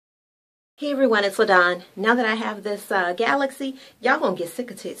Hey everyone, it's LaDon. Now that I have this Galaxy, y'all gonna get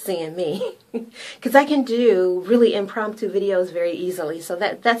sick of seeing me because I can do really impromptu videos very easily, so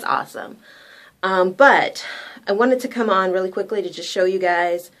that's awesome. But I wanted to come on really quickly to just show you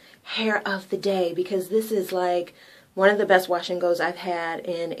guys hair of the day, because this is like one of the best wash and goes I've had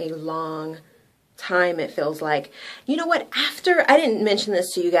in a long time, it feels like. You know what, after, I didn't mention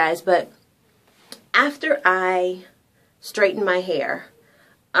this to you guys, but after I straightened my hair,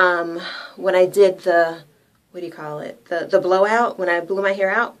 when I did the, what do you call it, the blowout, when I blew my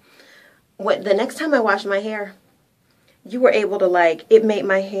hair out, the next time I washed my hair, you were able to, like, it made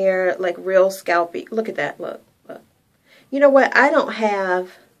my hair like real scalpy. Look at that, look. You know what, I don't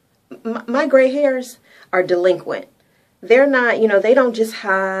have, my gray hairs are delinquent. They're not, you know, they don't just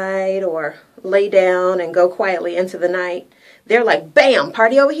hide or lay down and go quietly into the night. They're like, bam,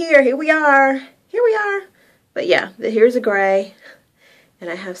 party over here, here we are. But yeah, here's a gray. And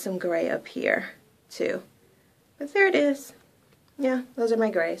I have some gray up here too. But there it is. Yeah, those are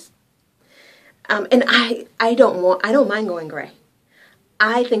my grays. And I don't mind going gray.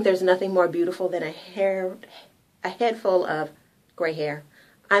 I think there's nothing more beautiful than a head full of gray hair.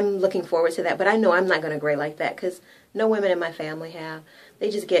 I'm looking forward to that, but I know I'm not going to gray like that because no women in my family have. They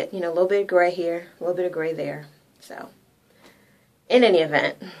just get, you know, a little bit of gray here, a little bit of gray there. So, in any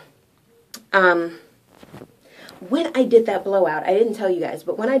event, when I did that blowout, I didn't tell you guys,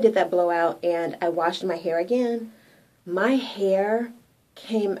 but when I did that blowout and I washed my hair again, my hair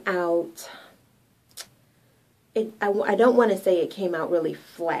came out, I don't want to say it came out really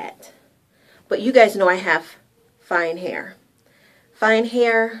flat, but you guys know I have fine hair. Fine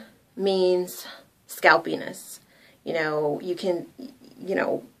hair means scalpiness. You know, you can, you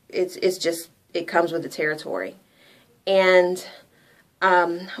know, it's just, it comes with the territory. And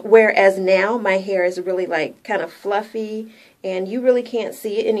whereas now my hair is really like kind of fluffy and you really can't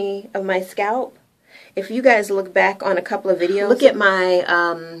see any of my scalp. If you guys look back on a couple of videos, look at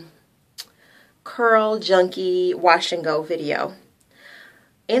my curl junkie wash and go video.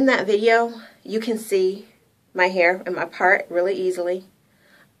 In that video, you can see my hair and my part really easily,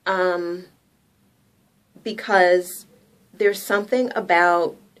 because there's something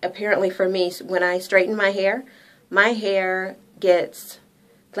about, apparently for me, when I straighten my hair gets,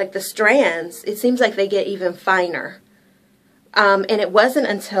 like the strands, it seems like they get even finer. And it wasn't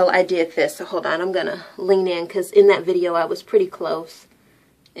until I did this, so hold on, I'm going to lean in, because in that video I was pretty close,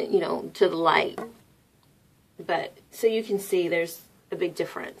 you know, to the light. But, so you can see there's a big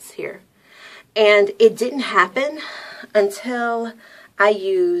difference here. And it didn't happen until I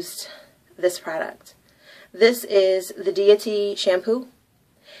used this product. This is the Deity shampoo.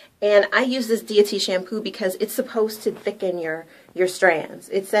 And I use this Deity shampoo because it's supposed to thicken your strands.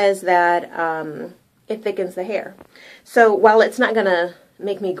 It says that it thickens the hair. So while it's not going to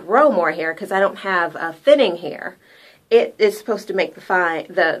make me grow more hair because I don't have thinning hair, it is supposed to make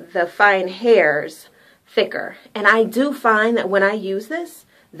the fine hairs thicker. And I do find that when I use this,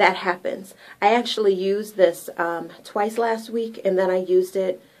 that happens. I actually used this twice last week, and then I used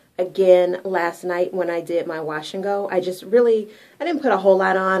it again last night when I did my wash and go. I didn't put a whole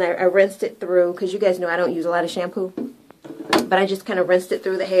lot on. I rinsed it through, because you guys know I don't use a lot of shampoo, but I just kind of rinsed it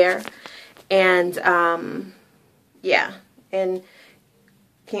through the hair, and yeah, and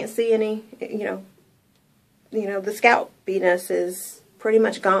can't see any, you know, the scalpiness is pretty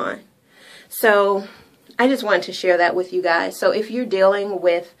much gone. So I just wanted to share that with you guys. So if you're dealing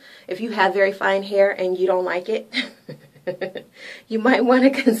with, if you have very fine hair and you don't like it, you might want to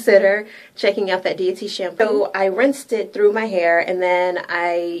consider checking out that Deity shampoo. So I rinsed it through my hair, and then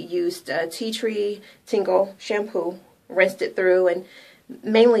I used Tea Tree Tingle shampoo, rinsed it through, and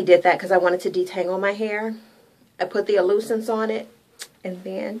mainly did that because I wanted to detangle my hair. I put the Elucence on it, and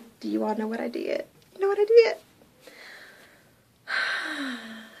then, do you all know what I did? You know what I did?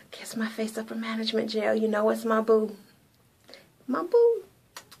 Kiss My Face Upper Management Gel. You know it's my boo. My boo.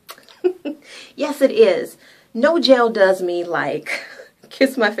 Yes, it is. No gel does me like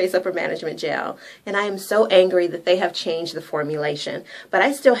Kiss My Face Upper Management Gel. And I am so angry that they have changed the formulation. But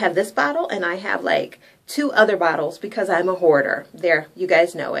I still have this bottle, and I have like 2 other bottles because I'm a hoarder. There, you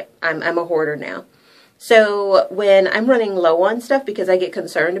guys know it. I'm a hoarder now. So when I'm running low on stuff, because I get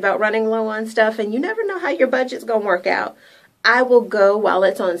concerned about running low on stuff, and you never know how your budget's going to work out, I will go while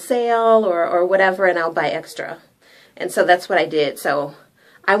it's on sale or whatever, and I'll buy extra. And so that's what I did. So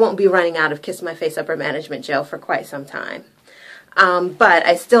I won't be running out of Kiss My Face Upper Management Gel for quite some time. But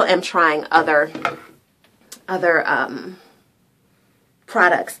I still am trying other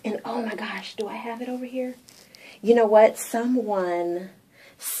products. And oh my gosh, do I have it over here? You know what? Someone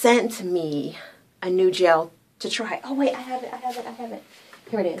sent me a new gel to try. Oh wait, I have it.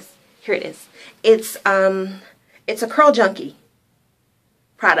 Here it is. Here it is. It's a Curl Junkie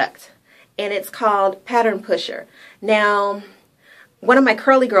product, and it's called Pattern Pusher. Now, one of my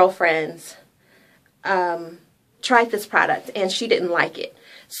curly girlfriends tried this product, and she didn't like it.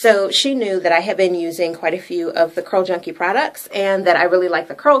 So she knew that I had been using quite a few of the Curl Junkie products, and that I really like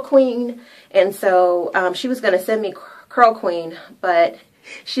the Curl Queen, and so she was going to send me Curl Queen, but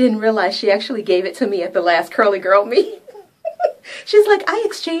she didn't realize she actually gave it to me at the last Curly Girl meet. She's like, I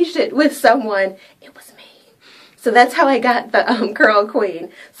exchanged it with someone. It was me. So that's how I got the Curl Queen.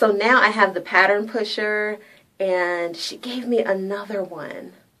 So now I have the Pattern Pusher, and she gave me another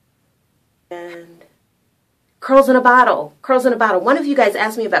one. And Curls in a Bottle. Curls in a Bottle. One of you guys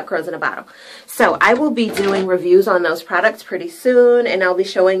asked me about Curls in a Bottle. So I will be doing reviews on those products pretty soon, and I'll be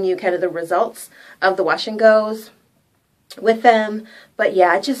showing you kind of the results of the wash and goes with them. But yeah,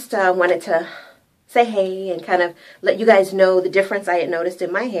 I just wanted to say hey and kind of let you guys know the difference I had noticed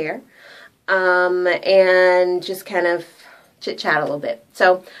in my hair, and just kind of chit-chat a little bit.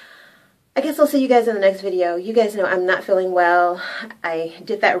 So I guess I'll see you guys in the next video. You guys know I'm not feeling well. I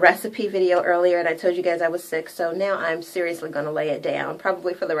did that recipe video earlier, and I told you guys I was sick, so now I'm seriously going to lay it down,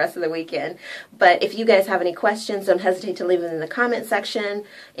 probably for the rest of the weekend. But if you guys have any questions, don't hesitate to leave them in the comment section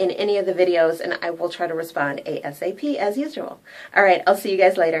in any of the videos, and I will try to respond ASAP as usual. All right, I'll see you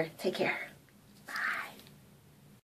guys later. Take care.